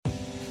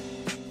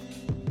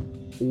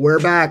We're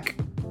back.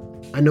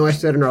 I know I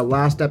said in our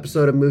last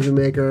episode of Movie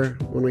Maker,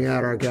 when we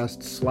had our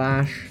guest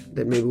Slash,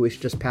 that maybe we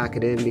should just pack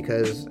it in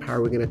because how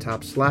are we going to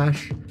top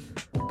Slash?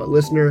 But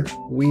listener,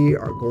 we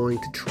are going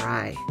to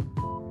try.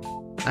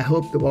 I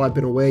hope that while I've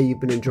been away,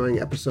 you've been enjoying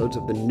episodes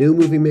of the new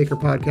Movie Maker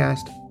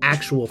podcast,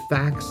 Actual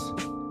Facts,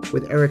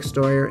 with Eric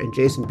Stoyer and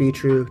Jason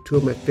Beatrew, two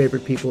of my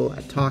favorite people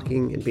at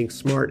talking and being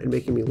smart and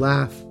making me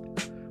laugh,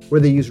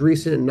 where they use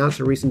recent and not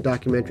so recent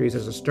documentaries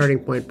as a starting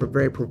point for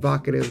very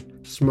provocative,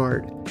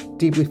 smart,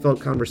 deeply felt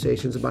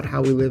conversations about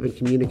how we live and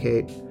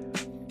communicate.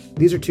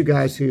 These are two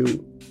guys who,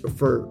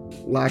 for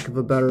lack of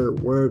a better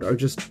word, are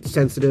just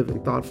sensitive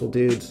and thoughtful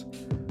dudes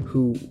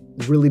who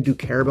really do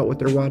care about what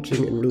they're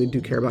watching and really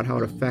do care about how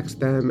it affects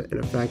them and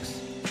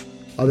affects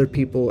other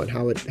people and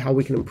how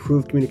we can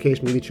improve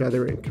communication with each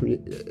other and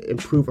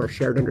improve our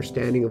shared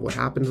understanding of what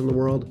happens in the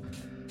world.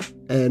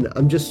 And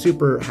I'm just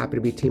super happy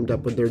to be teamed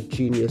up with their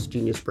genius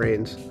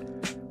brains.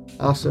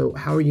 Also,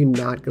 how are you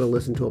not going to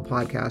listen to a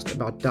podcast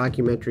about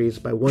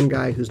documentaries by one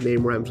guy whose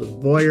name rhymes with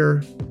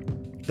voyeur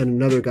and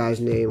another guy's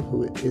name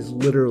who is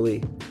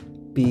literally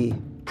be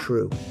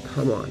true?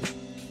 Come on.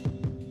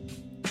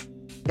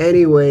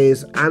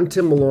 Anyways, I'm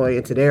Tim Malloy,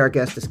 and today our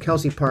guest is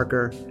Kelsey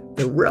Parker,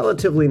 the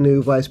relatively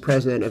new vice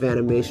president of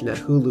animation at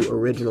Hulu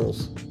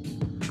Originals.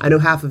 I know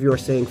half of you are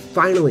saying,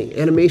 finally,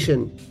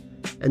 animation,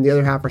 and the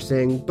other half are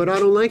saying, but I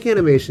don't like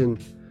animation.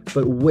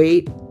 But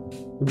wait,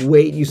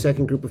 you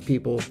second group of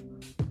people,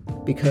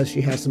 because she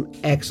has some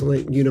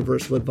excellent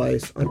universal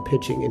advice on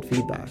pitching and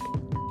feedback.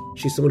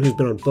 She's someone who's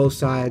been on both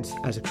sides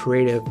as a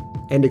creative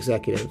and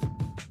executive.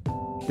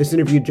 This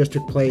interview just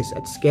took place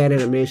at SCAD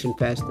Animation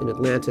Fest in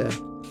Atlanta,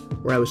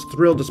 where I was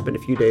thrilled to spend a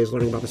few days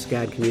learning about the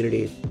SCAD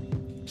community.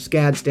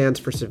 SCAD stands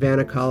for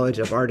Savannah College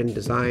of Art and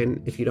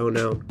Design, if you don't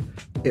know.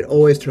 It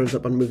always turns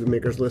up on Movie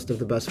Maker's list of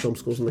the best film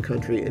schools in the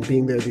country, and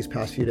being there these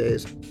past few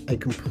days, I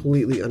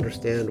completely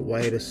understand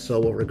why it is so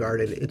well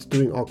regarded. It's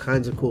doing all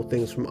kinds of cool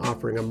things, from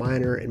offering a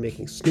minor and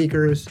making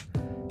sneakers,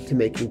 to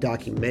making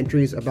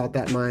documentaries about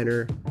that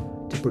minor,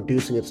 to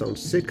producing its own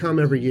sitcom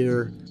every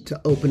year,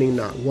 to opening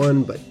not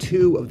one but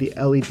two of the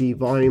LED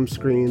volume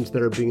screens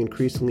that are being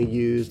increasingly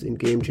used in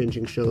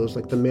game-changing shows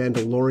like The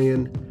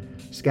Mandalorian.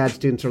 SCAD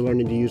students are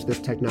learning to use this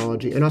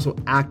technology and also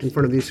act in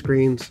front of these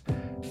screens,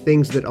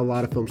 things that a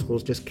lot of film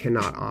schools just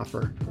cannot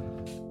offer.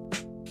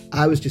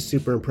 I was just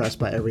super impressed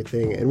by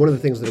everything, and one of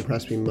the things that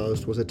impressed me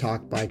most was a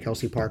talk by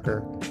Kelsey Parker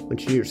when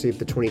she received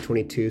the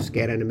 2022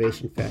 SCAD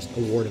Animation Fest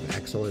Award of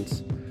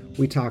Excellence.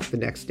 We talked the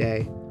next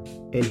day,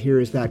 and here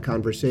is that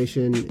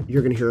conversation.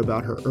 You're going to hear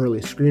about her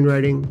early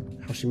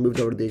screenwriting, how she moved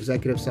over to the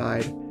executive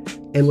side,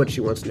 and what she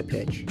wants to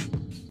pitch.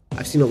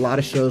 I've seen a lot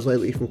of shows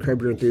lately, from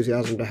Curb Your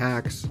Enthusiasm to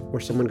Hacks,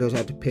 where someone goes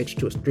out to pitch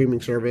to a streaming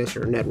service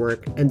or a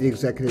network, and the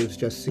executives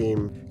just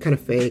seem kind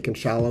of fake and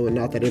shallow and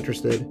not that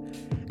interested.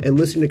 And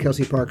listening to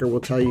Kelsey Parker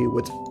will tell you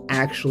what's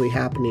actually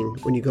happening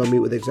when you go meet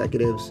with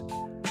executives.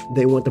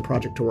 They want the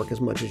project to work as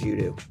much as you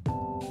do.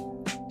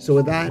 So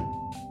with that,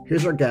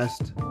 here's our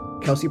guest,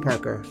 Kelsey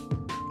Parker,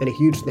 and a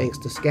huge thanks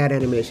to SCAD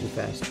Animation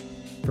Fest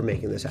for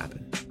making this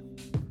happen.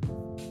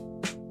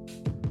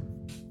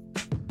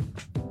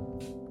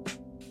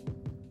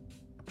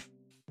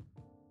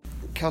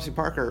 Kelsey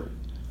Parker,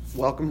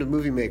 welcome to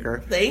Movie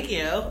Maker. Thank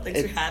you.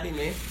 Thanks for having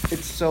me.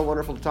 It's so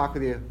wonderful to talk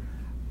with you.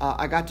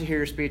 I got to hear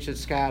your speech at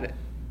SCAD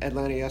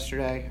Atlanta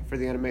yesterday for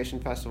the Animation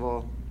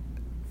Festival.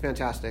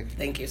 Fantastic.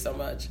 Thank you so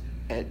much.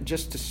 And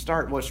just to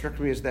start, what struck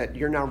me is that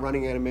you're now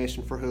running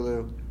animation for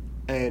Hulu,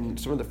 and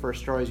some of the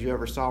first stories you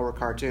ever saw were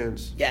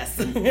cartoons. Yes.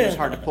 It was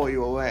hard to pull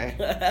you away.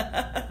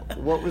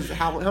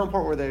 How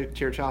important were they to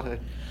your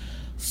childhood?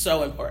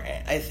 So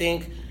important. I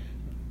think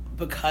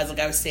because, like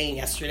I was saying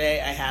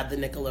yesterday, I had the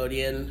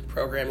Nickelodeon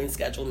programming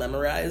schedule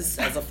memorized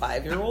as a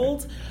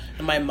 5-year-old,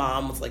 and my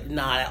mom was like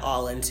not at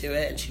all into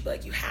it, and she'd be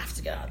like, you have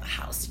to get out of the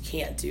house, you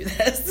can't do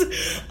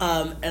this.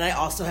 And I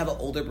also have an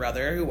older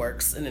brother who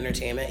works in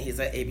entertainment. He's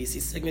at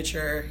ABC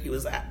Signature. He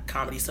was at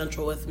Comedy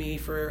Central with me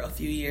for a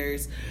few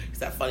years.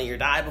 He's at Funny or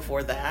Die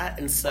before that,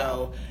 and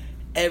so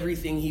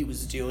everything he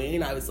was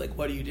doing, I was like,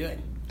 what are you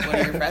doing? What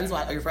are your friends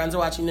watching? Your friends are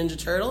watching Ninja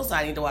Turtles?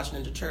 I need to watch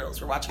Ninja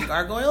Turtles. We're watching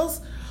Gargoyles?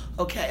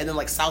 Okay, and then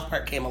like South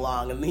Park came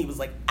along, and he was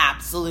like,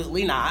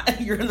 absolutely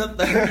not. You're in the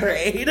 3rd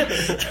grade. And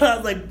I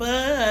was like,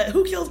 but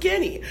who killed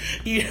Kenny?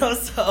 You know,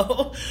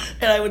 so,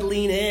 and I would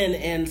lean in,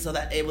 and so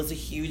that it was a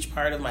huge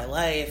part of my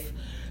life,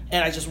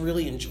 and I just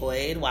really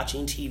enjoyed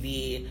watching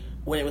TV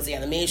when it was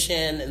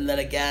animation, and then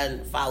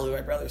again, following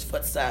my brother's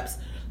footsteps,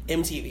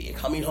 MTV,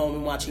 coming home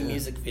and watching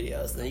music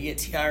videos, and then you get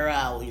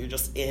TRL, and you're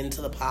just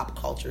into the pop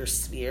culture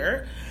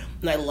sphere,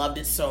 and I loved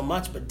it so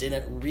much, but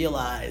didn't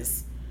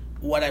realize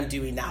what I'm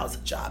doing now is a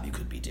job you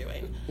could be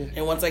doing. Yeah.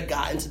 And once I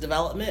got into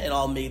development, it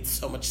all made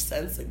so much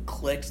sense and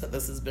clicked that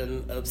this has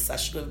been an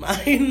obsession of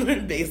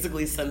mine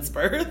basically since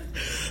birth.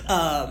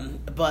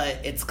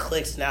 But it's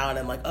clicked now, and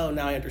I'm like, oh,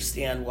 now I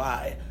understand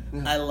why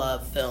I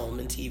love film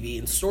and TV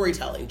and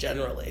storytelling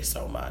generally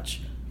so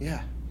much.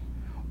 Yeah.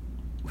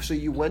 So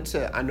you went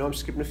to, I know I'm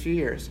skipping a few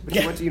years, but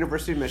you went to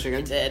University of Michigan.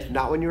 I did.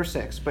 Not when you were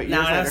 6, but years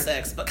Not when I later. was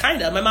 6, but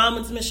kind of. My mom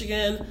went to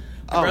Michigan.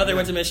 My brother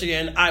went to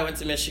Michigan. I went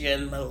to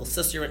Michigan. My little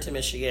sister went to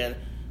Michigan.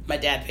 My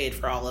dad paid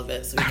for all of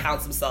it, so he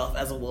counts himself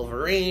as a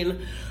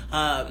Wolverine.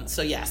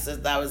 So yes,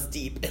 that was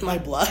deep in my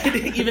blood,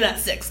 even at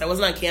 6. I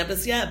wasn't on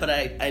campus yet, but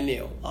I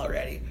knew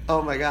already.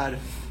 Oh my God.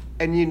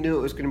 And you knew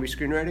it was going to be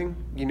screenwriting?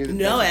 You knew that?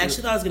 No, I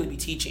actually thought I was going to be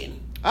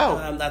teaching.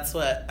 Oh. That's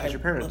what I your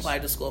parents?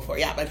 applied to school for.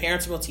 Yeah, my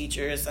parents were both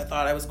teachers. I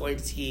thought I was going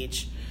to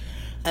teach.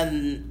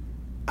 And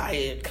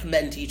I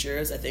commend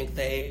teachers. I think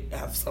they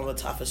have some of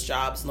the toughest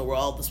jobs in the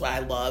world. That's why I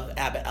love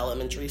Abbott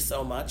Elementary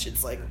so much.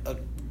 It's like a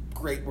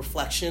great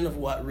reflection of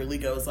what really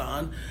goes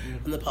on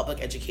in the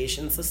public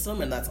education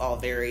system, and that's all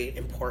very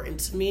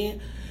important to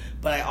me.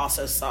 But I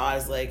also saw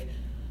as like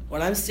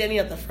when I'm standing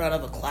at the front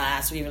of a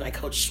class, or even I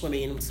coach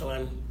swimming, so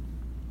I'm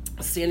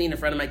standing in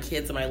front of my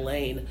kids in my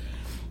lane,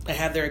 I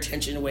have their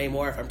attention way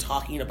more if I'm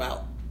talking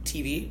about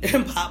TV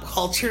and pop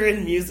culture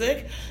and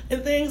music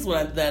and things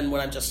than when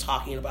I'm just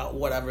talking about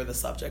whatever the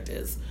subject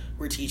is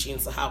we're teaching.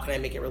 So how can I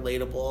make it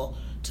relatable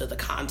to the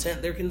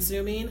content they're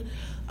consuming?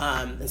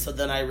 And so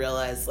then I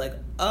realized, like,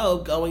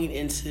 going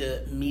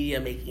into media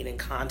making and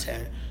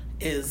content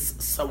is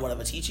somewhat of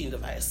a teaching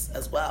device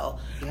as well.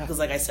 Yeah. Because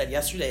like I said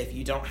yesterday, if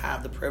you don't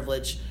have the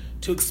privilege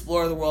to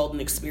explore the world and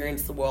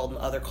experience the world and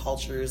other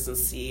cultures and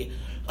see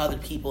other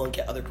people and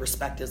get other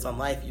perspectives on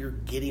life, you're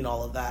getting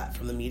all of that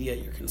from the media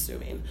you're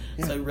consuming.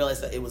 Yeah. So I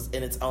realized that it was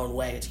in its own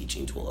way a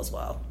teaching tool as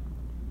well.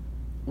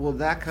 Well,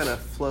 that kind of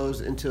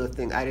flows into a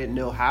thing I didn't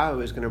know how I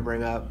was going to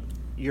bring up.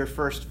 Your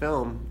first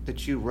film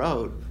that you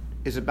wrote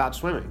is about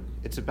swimming.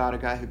 It's about a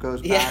guy who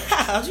goes back. Yeah,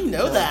 how'd you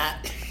know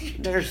that?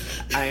 There's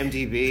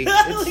IMDb.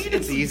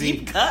 It's easy.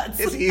 Deep cuts.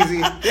 It's easy.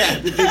 Yeah,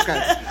 the deep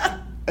cuts.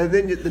 And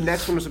then the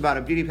next one was about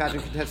a beauty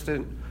pageant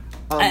contestant.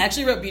 I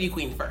actually wrote Beauty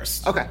Queen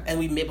first. Okay. And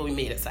we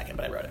made it second,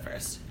 but I wrote it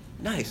first.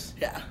 Nice.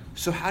 Yeah.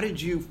 So how did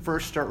you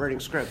first start writing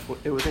scripts?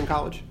 It was in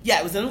college? Yeah,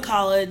 it was in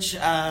college.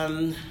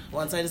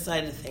 Once I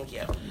decided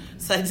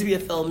to be a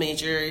film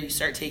major, you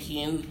start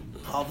taking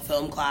all the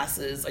film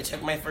classes. I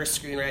took my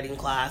first screenwriting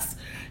class,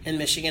 and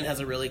Michigan has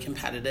a really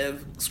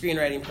competitive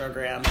screenwriting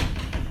program.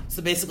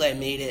 So basically I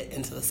made it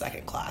into the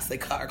second class. They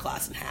cut our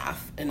class in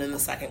half, and then the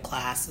second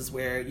class is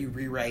where you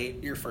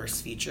rewrite your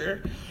first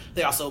feature.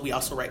 We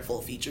also write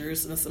full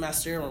features in a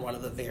semester. We're one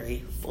of the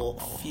very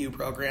few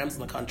programs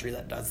in the country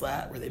that does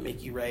that, where they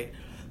make you write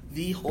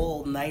the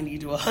whole 90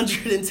 to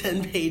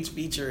 110 page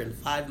feature in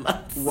 5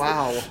 months.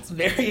 Wow. It's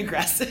very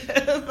aggressive.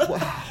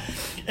 Wow.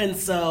 And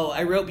so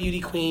I wrote Beauty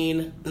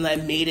Queen, and I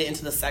made it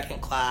into the second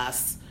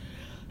class.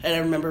 And I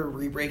remember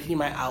re-breaking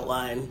my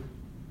outline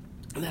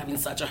and having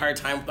such a hard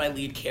time with my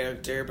lead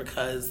character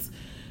because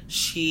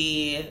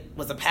she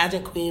was a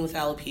pageant queen with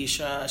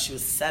alopecia. She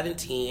was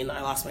 17.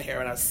 I lost my hair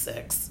when I was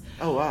 6.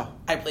 Oh, wow.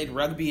 I played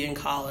rugby in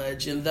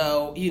college, and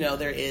though,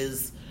 there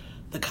is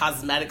the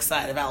cosmetic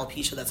side of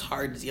alopecia that's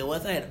hard to deal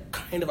with, I had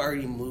kind of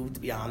already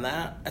moved beyond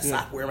that. I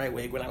stopped wearing my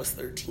wig when I was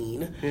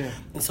 13. Yeah.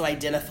 And so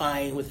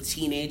identifying with a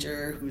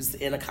teenager who's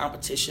in a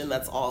competition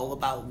that's all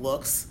about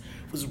looks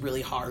was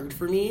really hard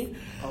for me.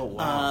 Oh,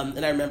 wow.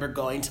 And I remember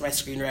going to my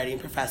screenwriting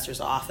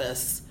professor's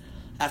office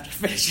after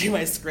finishing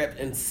my script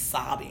and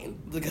sobbing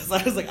because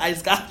I was like, I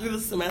just got through the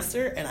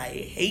semester and I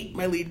hate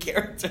my lead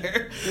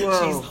character.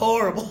 Whoa. She's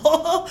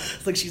horrible.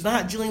 It's like she's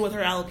not dealing with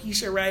her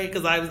alopecia right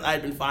because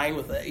I'd been fine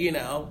with it,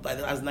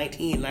 I was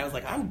 19 and I was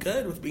like, I'm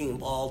good with being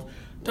bald.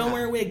 Don't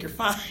wear a wig, you're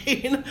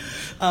fine.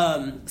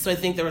 So I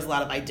think there was a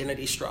lot of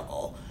identity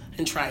struggle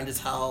in trying to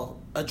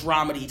tell a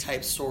dramedy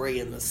type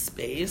story in this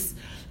space.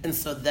 And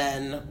so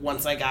then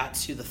once I got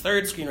to the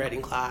third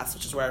screenwriting class,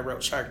 which is where I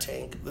wrote Shark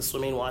Tank, the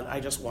swimming one, I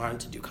just wanted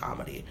to do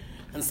comedy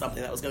and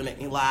something that was going to make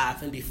me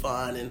laugh and be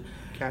fun. And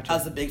Gotcha. I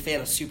was a big fan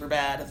of Superbad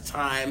at the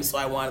time, so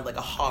I wanted like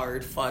a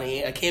hard,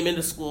 funny. I came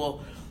into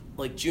school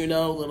like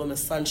Juno, Little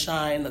Miss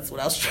Sunshine. That's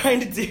what I was trying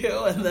to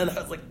do. And then I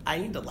was like, I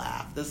need to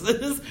laugh.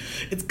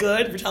 It's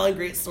good for telling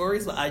great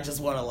stories, but I just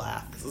want to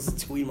laugh because this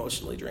is too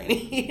emotionally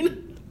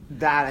draining.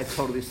 That I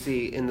totally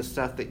see in the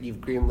stuff that you've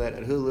greenlit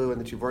at Hulu and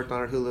that you've worked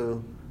on at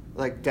Hulu.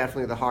 Like,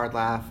 definitely the hard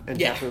laugh. And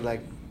definitely,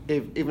 like,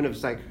 even if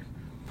it's, like,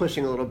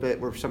 pushing a little bit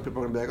where some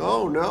people are going to be like,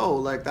 oh, no,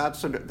 like,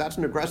 that's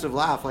an aggressive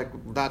laugh. Like,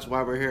 that's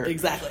why we're here.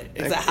 Exactly.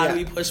 Like, How do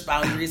we push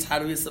boundaries? How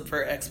do we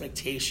subvert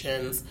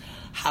expectations?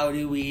 How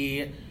do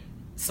we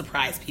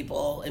surprise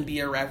people and be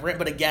irreverent?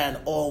 But,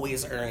 again,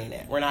 always earning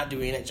it. We're not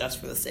doing it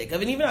just for the sake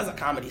of it. And even as a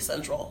Comedy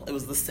Central, it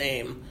was the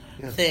same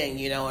thing,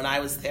 When I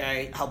was there,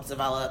 I helped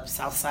develop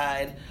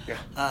Southside. Yeah.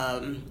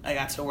 I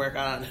got to work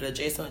on Hood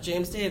Adjacent with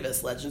James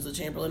Davis, Legends of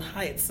Chamberlain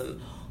Heights,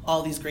 and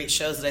all these great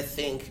shows that I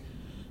think,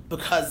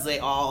 because they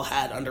all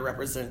had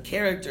underrepresented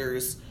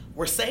characters,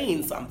 were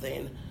saying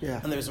something.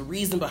 Yeah. And there's a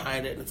reason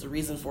behind it, and it's a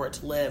reason for it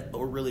to live, but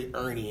we're really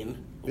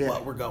earning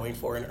what we're going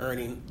for and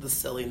earning the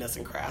silliness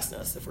and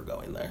crassness if we're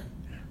going there.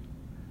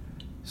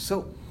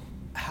 So,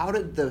 how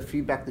did the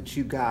feedback that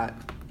you got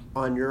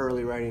on your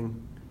early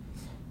writing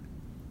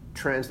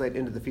translate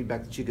into the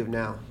feedback that you give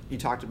now? You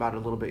talked about it a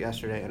little bit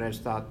yesterday, and I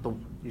just thought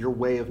your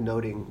way of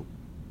noting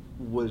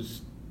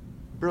was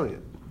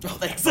brilliant. Oh,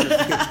 thanks.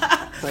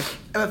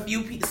 have a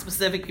few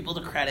specific people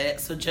to credit.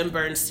 So Jim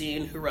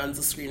Bernstein, who runs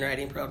the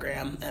screenwriting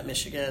program at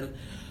Michigan,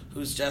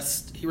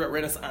 he wrote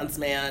Renaissance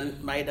Man,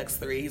 Mighty Ducks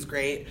 3, he's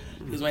great.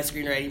 He was my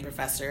screenwriting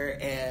professor,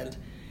 and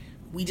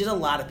we did a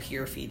lot of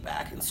peer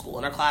feedback in school,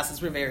 and our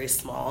classes were very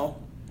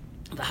small.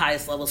 The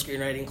highest level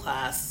screenwriting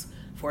class,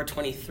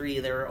 423,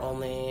 there were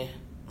only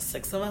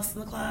 6 of us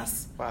in the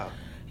class. Wow.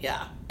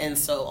 Yeah, and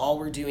so all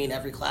we're doing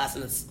every class,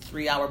 and it's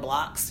 3-hour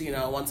blocks,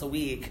 once a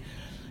week,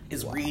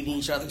 is reading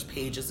each other's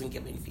pages and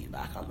giving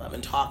feedback on them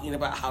and talking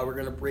about how we're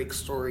going to break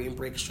story and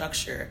break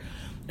structure.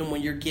 And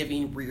when you're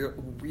giving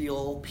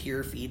real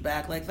peer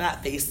feedback like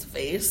that,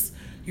 face-to-face,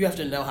 you have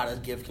to know how to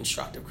give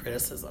constructive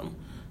criticism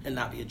and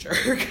not be a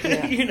jerk,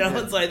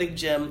 And so I think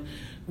Jim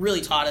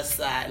really taught us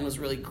that and was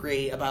really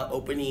great about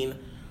opening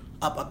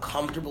up a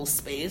comfortable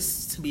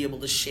space to be able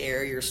to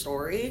share your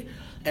story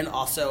and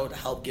also to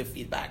help give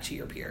feedback to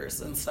your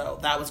peers. And so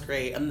that was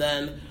great. And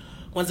then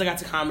once I got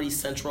to Comedy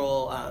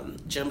Central,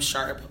 Jim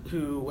Sharp,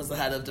 who was the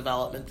head of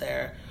development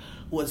there,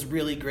 was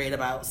really great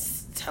about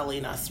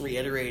telling us,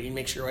 reiterating,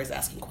 make sure you're always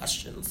asking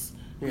questions.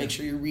 Yeah. Make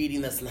sure you're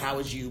reading this and how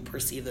would you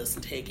perceive this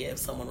and take it if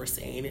someone were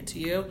saying it to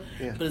you.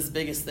 Yeah. But his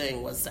biggest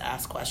thing was to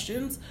ask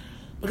questions.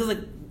 Because,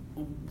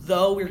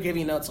 though we're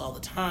giving notes all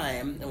the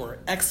time and we're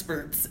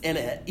experts in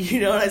it,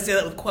 and I say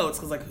that with quotes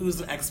because, who's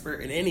an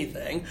expert in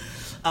anything?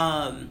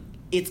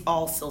 It's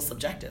all still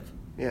subjective.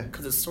 Yeah.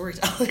 Because it's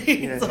storytelling.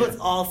 It's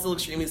all still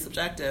extremely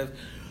subjective.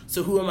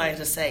 So who am I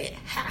to say it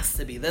has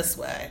to be this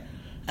way,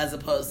 as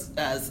opposed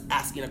as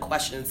asking a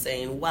question and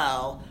saying,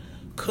 well,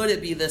 could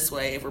it be this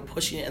way? If we're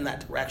pushing it in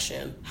that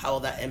direction, how will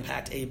that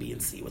impact A, B,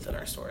 and C within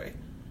our story?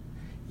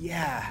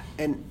 Yeah.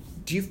 And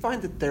do you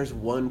find that there's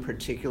one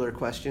particular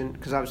question?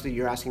 Because obviously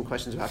you're asking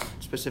questions about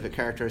specific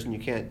characters and you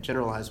can't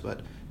generalize, but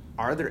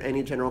are there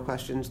any general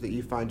questions that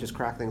you find just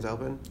crack things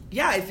open?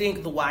 Yeah, I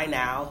think the why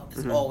now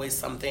is always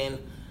something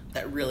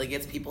that really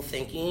gets people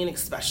thinking,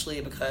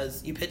 especially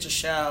because you pitch a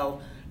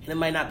show and it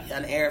might not be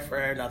on air for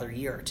another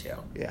year or two.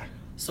 Yeah.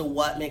 So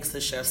what makes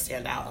the show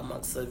stand out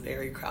amongst a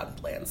very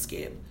crowded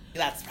landscape?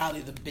 That's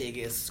probably the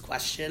biggest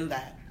question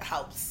that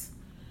helps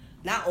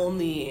not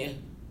only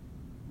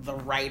the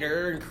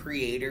writer and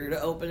creator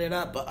to open it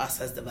up, but us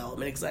as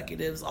development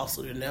executives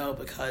also to know,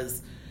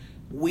 because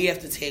we have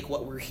to take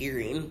what we're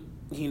hearing,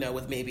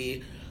 with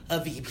maybe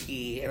a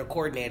VP and a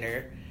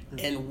coordinator,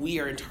 and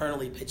we are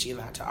internally pitching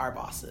that to our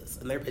bosses,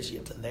 and they're pitching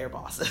it to their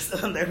bosses,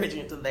 and they're pitching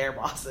it to their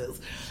bosses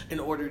in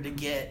order to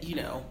get,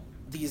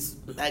 these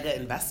mega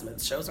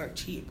investments. Shows aren't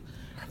cheap.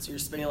 So you're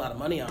spending a lot of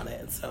money on it,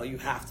 and so you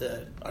have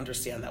to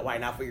understand that why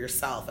not for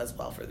yourself as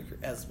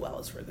well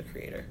as for the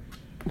creator.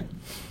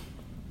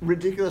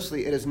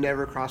 Ridiculously, it has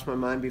never crossed my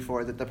mind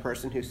before that the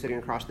person who's sitting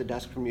across the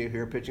desk from you who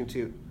you're pitching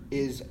to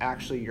is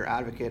actually your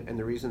advocate, and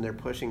the reason they're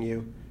pushing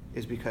you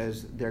is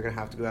because they're going to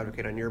have to go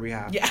advocate on your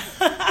behalf. Yeah.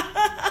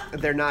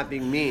 They're not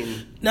being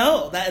mean.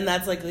 No,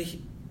 that's a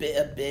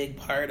big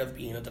part of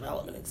being a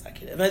development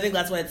executive. And I think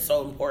that's why it's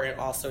so important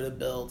also to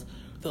build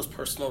those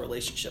personal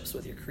relationships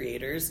with your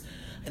creators.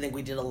 I think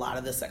we did a lot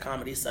of this at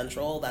Comedy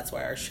Central. That's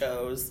why our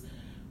shows,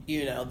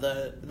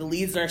 the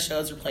leads in our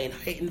shows were playing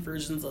heightened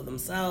versions of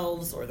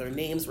themselves, or their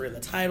names were in the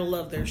title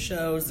of their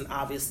shows, and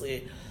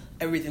obviously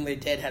everything they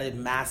did had a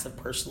massive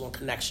personal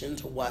connection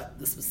to what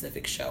the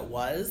specific show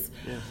was.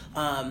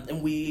 Yeah.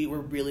 And we were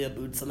really a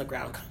boots on the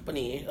ground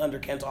company under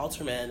Kent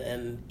Alterman,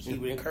 and he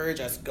would encourage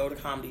us to go to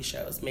comedy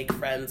shows, make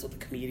friends with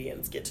the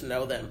comedians, get to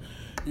know them,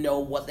 know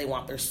what they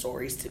want their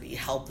stories to be,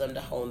 help them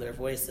to hone their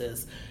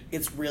voices.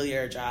 It's really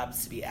our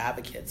jobs to be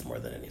advocates more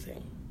than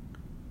anything.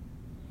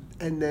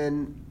 And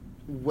then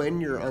when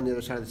you're on the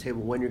other side of the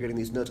table, when you're getting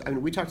these notes,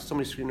 we talk to so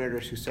many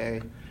screenwriters who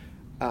say,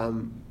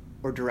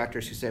 or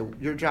directors who say,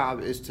 your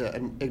job is to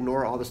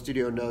ignore all the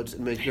studio notes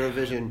and make your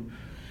vision.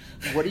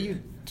 What do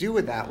you do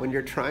with that when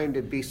you're trying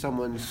to be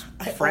someone's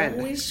friend? I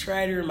always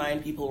try to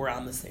remind people we're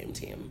on the same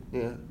team.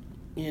 Yeah.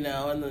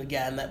 And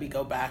again, that we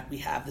go back, we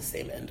have the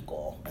same end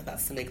goal, and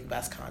that's to make the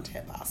best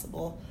content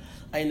possible.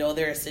 I know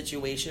there are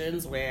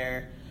situations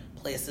where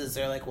places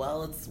are like,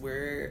 well,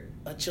 we're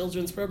a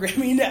children's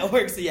programming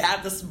network, so you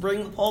have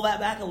to pull that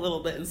back a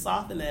little bit and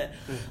soften it.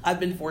 I've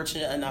been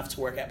fortunate enough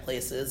to work at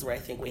places where I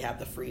think we have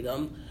the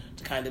freedom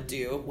to kind of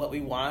do what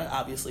we want.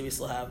 Obviously, we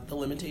still have the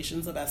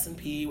limitations of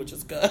S&P, which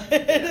is good.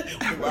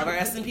 We love our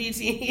S&P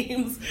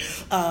teams.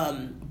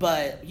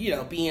 But,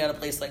 being at a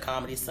place like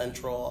Comedy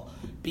Central,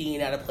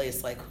 being at a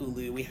place like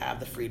Hulu, we have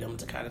the freedom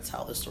to kind of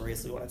tell the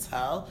stories we want to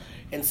tell.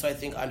 And so I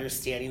think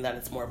understanding that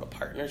it's more of a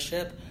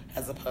partnership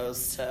as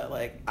opposed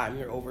to, I'm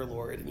your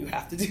overlord and you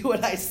have to do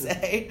what I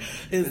say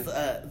is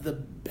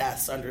the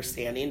best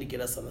understanding to get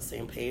us on the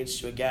same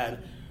page to, again,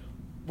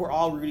 we're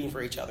all rooting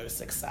for each other's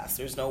success.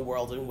 There's no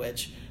world in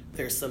which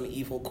there's some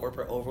evil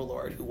corporate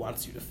overlord who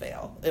wants you to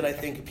fail. And I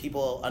think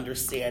people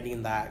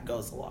understanding that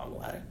goes a long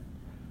way.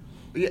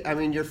 Yeah,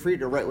 you're free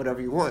to write whatever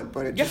you want,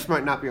 but it just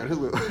might not be on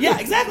Hulu. Yeah,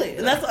 exactly.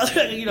 And that's,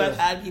 I've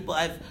had people,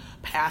 I've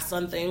passed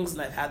on things,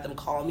 and I've had them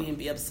call me and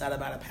be upset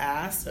about a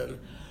pass, and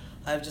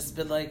I've just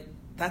been like,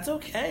 that's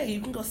okay.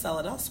 You can go sell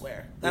it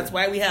elsewhere. That's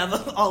why we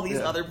have all these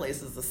other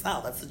places to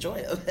sell. That's the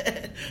joy of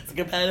it. It's a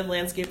competitive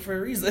landscape for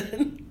a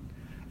reason.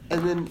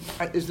 And then,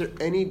 is there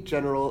any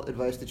general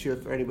advice that you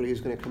have for anybody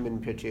who's going to come in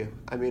and pitch you?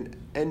 I mean,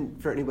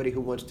 and for anybody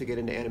who wants to get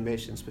into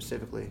animation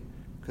specifically?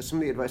 Because some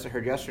of the advice I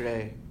heard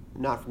yesterday,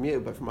 not from you,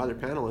 but from other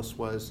panelists,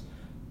 was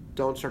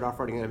don't start off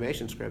writing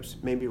animation scripts.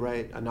 Maybe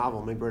write a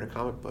novel, maybe write a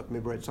comic book,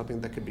 maybe write something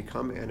that could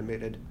become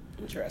animated.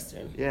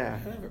 Interesting. Yeah.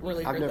 I haven't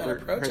really heard that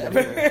approach heard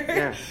ever. That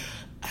yeah.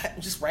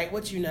 Just write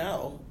what you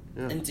know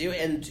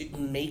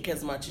and make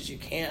as much as you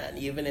can,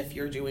 even if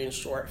you're doing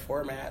short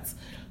formats.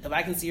 If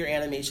I can see your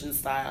animation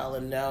style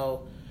and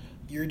know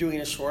you're doing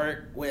a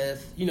short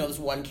with, this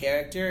one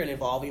character and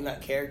evolving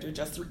that character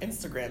just through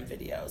Instagram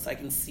videos, I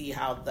can see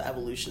how the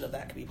evolution of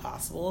that could be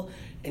possible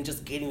and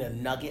just getting a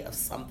nugget of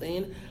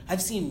something.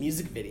 I've seen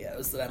music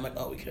videos that I'm like,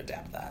 oh, we could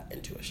adapt that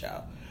into a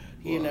show.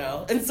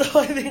 And so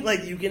I think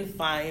you can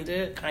find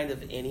it kind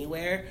of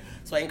anywhere.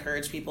 So I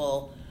encourage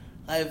people.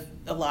 I have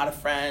a lot of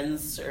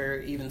friends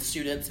or even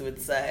students who would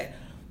say,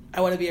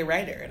 I want to be a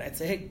writer. And I'd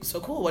say, hey,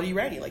 so cool, what are you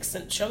writing?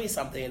 Show me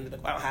something. And they'd be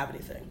like, I don't have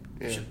anything.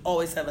 You should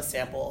always have a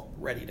sample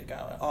ready to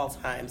go at all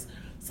times.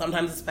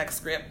 Sometimes a spec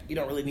script, you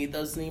don't really need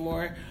those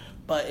anymore.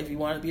 But if you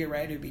want to be a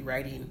writer, be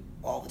writing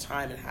all the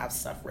time and have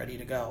stuff ready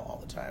to go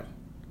all the time.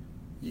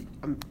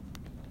 I'm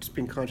just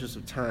being conscious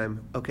of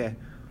time. Okay.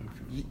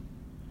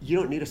 You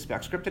don't need a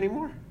spec script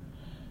anymore?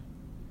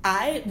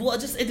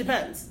 It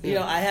depends.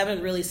 I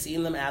haven't really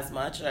seen them as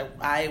much.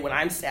 When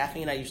I'm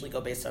staffing, I usually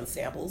go based on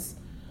samples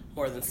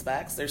more than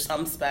specs. There's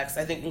some specs.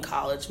 I think in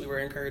college we were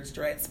encouraged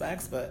to write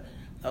specs, but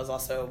that was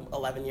also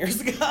 11 years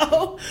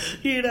ago,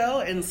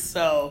 And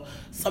so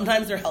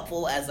sometimes they're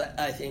helpful as,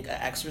 I think, an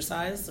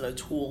exercise and a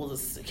tool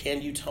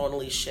can you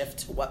tonally shift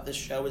to what the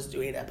show is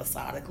doing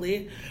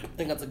episodically. I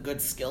think that's a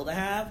good skill to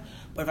have.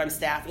 But if I'm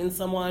staffing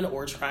someone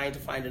or trying to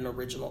find an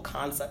original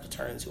concept to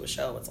turn into a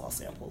show, it's all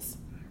samples.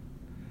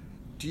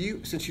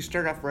 Since you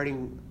started off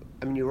writing,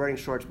 you're writing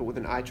shorts, but with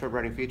an eye toward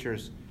writing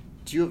features,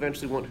 do you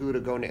eventually want Hulu to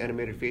go into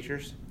animated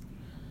features?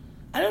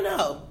 I don't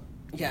know.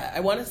 Yeah,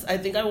 I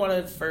think I want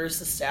to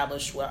first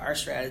establish what our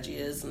strategy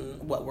is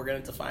and what we're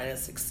going to define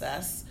as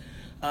success,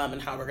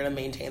 and how we're going to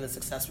maintain the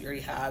success we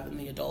already have in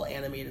the adult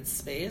animated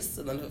space.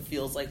 And then if it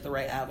feels like the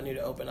right avenue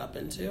to open up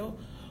into,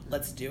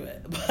 let's do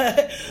it.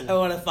 But I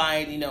want to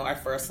find, our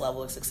first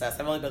level of success.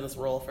 I've only been in this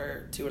role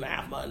for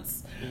 2.5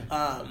 months.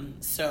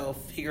 So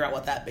figure out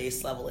what that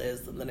base level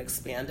is and then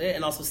expand it,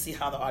 and also see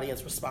how the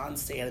audience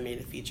responds to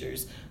animated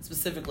features,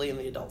 specifically in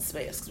the adult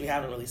space, because we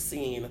haven't really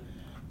seen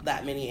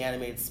that many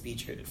animated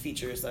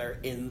features that are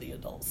in the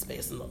adult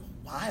space in a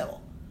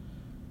while.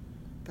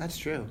 That's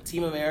true.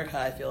 Team America,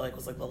 I feel like,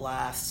 was the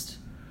last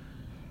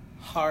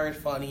hard,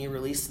 funny,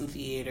 released in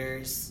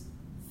theaters,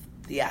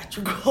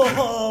 theatrical,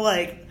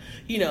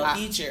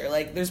 feature.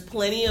 There's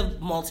plenty of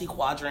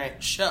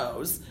multi-quadrant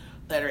shows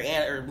that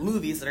are or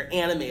movies that are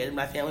animated.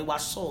 My family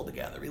watched Soul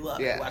together. We love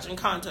it. Watching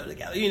Encanto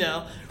together.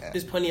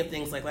 There's plenty of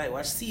things like that. We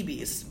watch Sea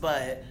Beast,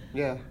 but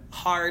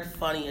hard,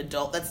 funny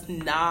adult. That's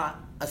not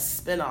a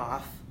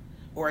spin-off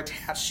or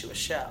attached to a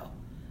show.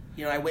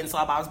 I went and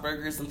saw Bob's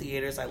Burgers in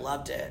theaters. I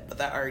loved it, but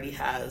that already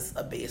has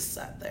a base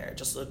set there.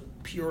 Just a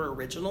pure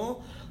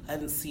original. I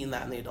haven't seen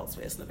that in the adult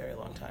space in a very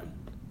long time.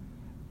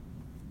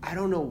 I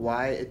don't know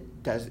why it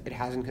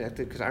hasn't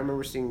connected, because I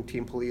remember seeing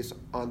Team Police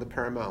on the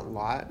Paramount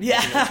lot in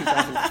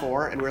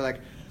 2004, and we're like,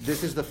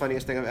 this is the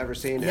funniest thing I've ever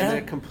seen, and then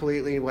it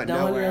completely went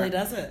nowhere. No one really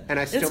does it. And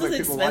I still make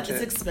people watch it.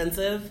 It's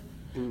expensive,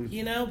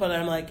 but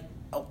I'm like,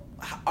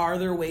 are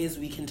there ways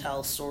we can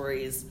tell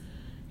stories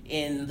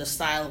in the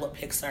style of what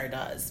Pixar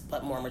does,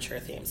 but more mature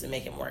themes and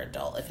make it more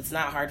adult? If it's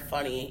not hard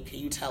funny, can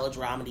you tell a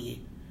dramedy,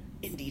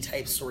 indie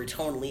type story,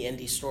 tonally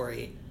indie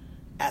story,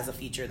 as a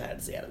feature that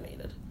is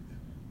animated?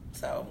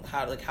 So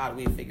how do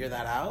we figure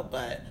that out?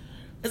 But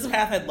it's a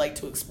path I'd like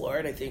to explore,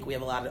 and I think we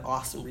have a lot of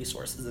awesome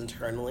resources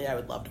internally. I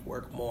would love to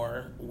work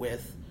more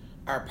with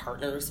our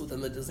partners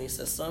within the Disney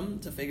system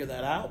to figure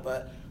that out,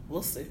 but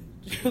we'll see.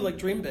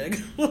 Dream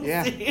big. We'll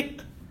see.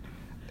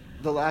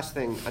 The last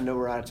thing, I know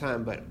we're out of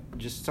time, but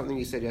just something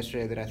you said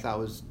yesterday that I thought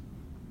was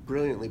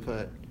brilliantly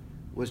put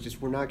was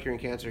just, we're not curing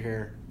cancer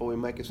here, but we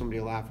might give somebody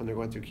a laugh when they're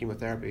going through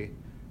chemotherapy.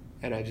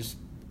 And I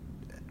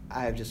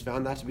have just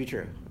found that to be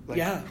true.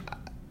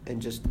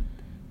 And just,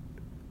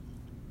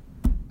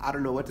 I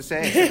don't know what to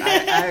say.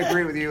 I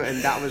agree with you,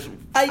 and that was,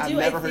 I've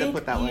never heard it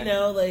put that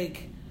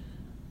way.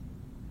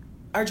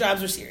 Our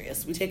jobs are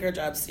serious. We take our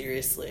jobs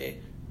seriously,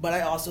 but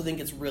I also think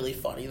it's really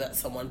funny that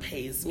someone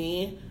pays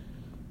me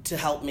to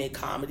help make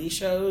comedy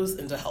shows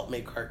and to help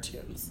make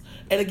cartoons.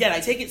 And again, I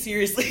take it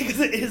seriously because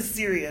it is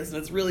serious and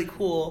it's really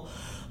cool.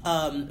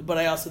 But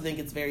I also think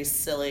it's very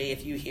silly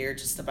if you hear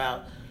just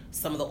about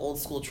some of the old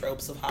school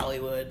tropes of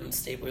Hollywood and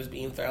staplers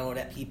being thrown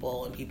at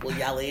people and people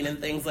yelling and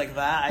things like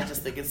that. I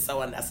just think it's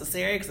so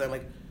unnecessary, because I'm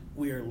like,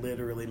 we are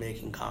literally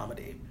making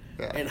comedy.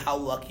 Yeah. And how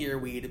lucky are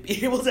we to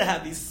be able to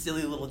have these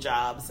silly little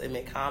jobs and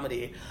make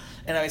comedy?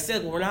 And I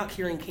said, well, we're not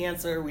curing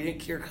cancer. We didn't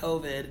cure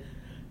COVID.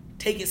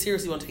 Take it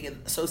seriously. We won't take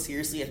it so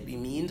seriously you have to be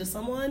mean to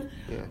someone.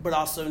 Yeah. But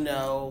also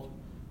know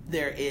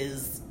there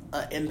is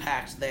an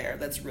impact there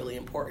that's really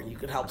important. You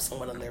can help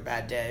someone on their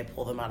bad day,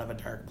 pull them out of a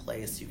dark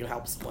place. You can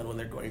help someone when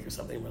they're going through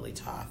something really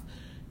tough,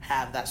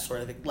 have that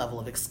sort of level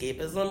of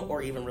escapism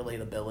or even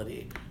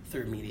relatability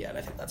through media, and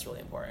I think that's really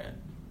important.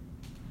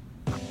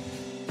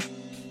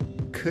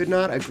 Could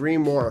not agree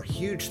more.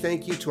 Huge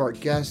thank you to our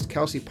guest,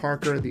 Kelsey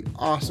Parker, the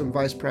awesome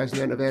Vice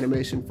President of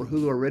Animation for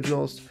Hulu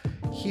Originals.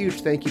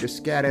 Huge thank you to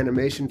SCAD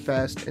Animation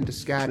Fest and to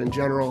SCAD in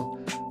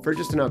general for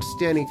just an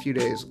outstanding few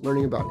days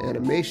learning about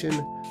animation,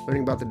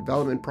 learning about the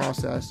development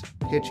process,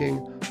 pitching,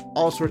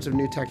 all sorts of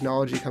new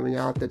technology coming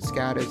out that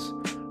SCAD is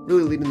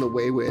really leading the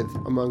way with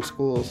among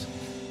schools.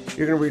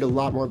 You're going to read a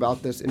lot more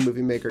about this in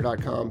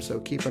MovieMaker.com, so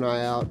keep an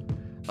eye out.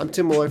 I'm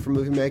Tim Malloy from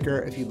Movie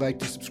Maker. If you'd like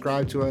to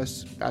subscribe to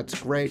us, that's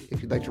great.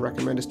 If you'd like to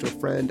recommend us to a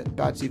friend,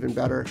 that's even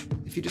better.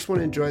 If you just want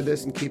to enjoy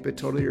this and keep it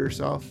totally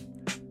yourself,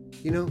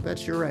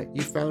 that's your right.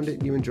 You found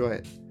it, you enjoy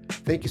it.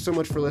 Thank you so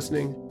much for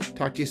listening.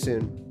 Talk to you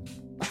soon.